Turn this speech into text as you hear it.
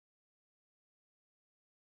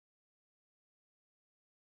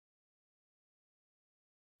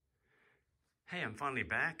Hey, I'm finally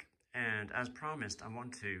back, and as promised, I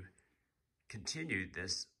want to continue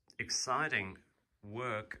this exciting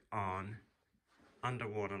work on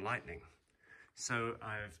underwater lightning. So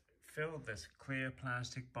I've filled this clear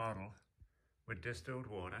plastic bottle with distilled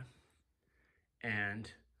water, and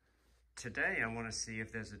today I want to see if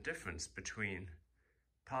there's a difference between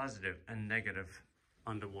positive and negative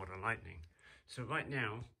underwater lightning. So right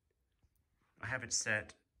now, I have it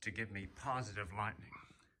set to give me positive lightning.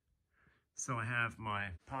 So I have my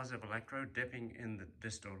positive electrode dipping in the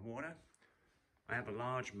distilled water. I have a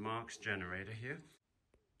large Marx generator here.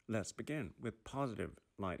 Let's begin with positive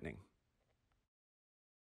lightning.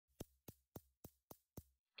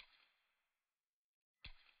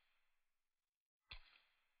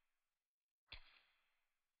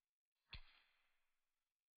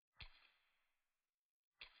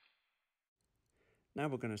 Now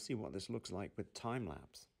we're going to see what this looks like with time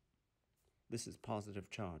lapse. This is positive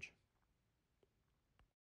charge.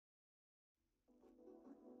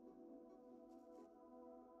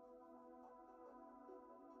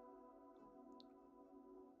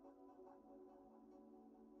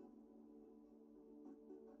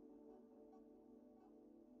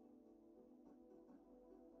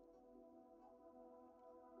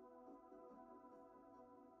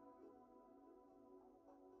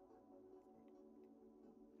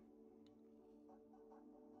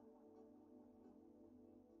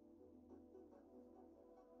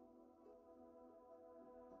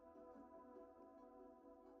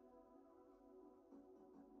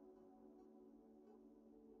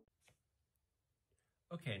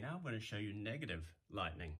 Okay, now I'm going to show you negative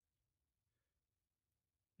lightning.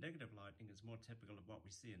 Negative lightning is more typical of what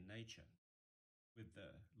we see in nature with the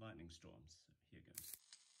lightning storms. Here goes.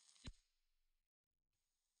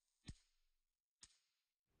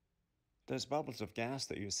 Those bubbles of gas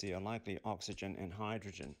that you see are likely oxygen and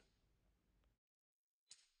hydrogen.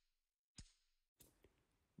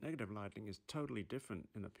 Negative lightning is totally different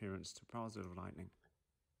in appearance to positive lightning.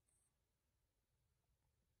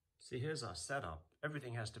 See, here's our setup.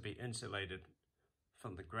 Everything has to be insulated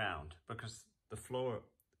from the ground because the floor,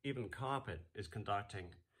 even carpet, is conducting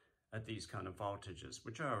at these kind of voltages,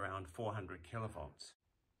 which are around 400 kilovolts.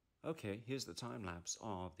 Okay, here's the time lapse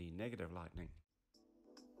of the negative lightning.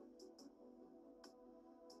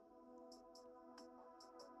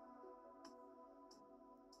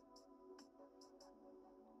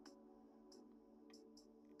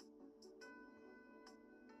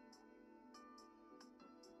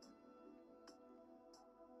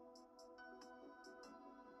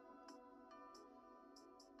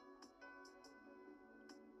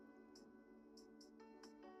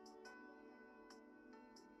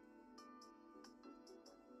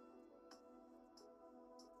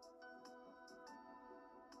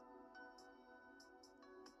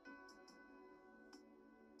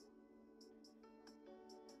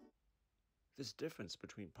 This difference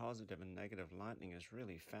between positive and negative lightning is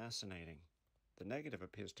really fascinating. The negative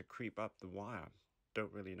appears to creep up the wire.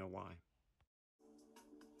 Don't really know why.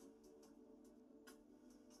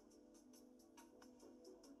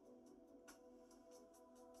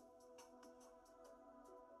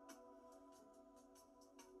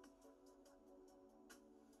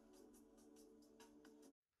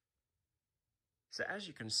 So as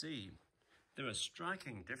you can see, there are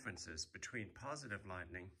striking differences between positive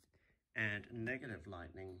lightning and negative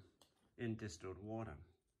lightning in distilled water.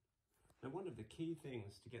 Now, one of the key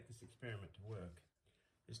things to get this experiment to work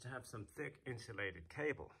is to have some thick insulated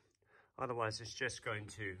cable. Otherwise, it's just going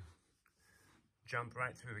to jump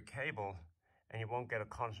right through the cable and you won't get a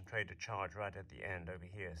concentrated charge right at the end over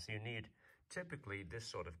here. So you need typically this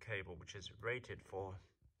sort of cable, which is rated for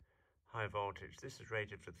high voltage. This is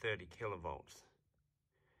rated for 30 kilovolts,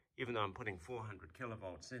 even though I'm putting 400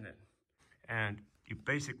 kilovolts in it. And you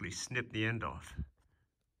basically snip the end off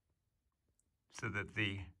so that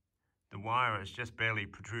the wire is just barely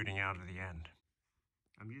protruding out of the end.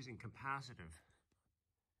 I'm using capacitive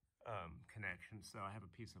connections, so I have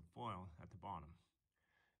a piece of foil at the bottom.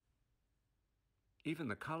 Even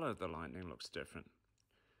the color of the lightning looks different.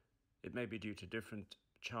 It may be due to different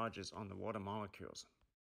charges on the water molecules.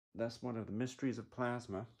 That's one of the mysteries of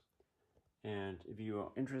plasma. And if you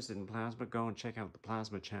are interested in plasma, go and check out the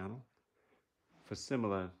plasma channel for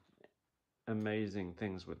similar amazing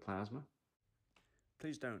things with plasma.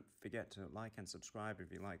 Please don't forget to like and subscribe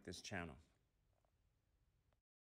if you like this channel.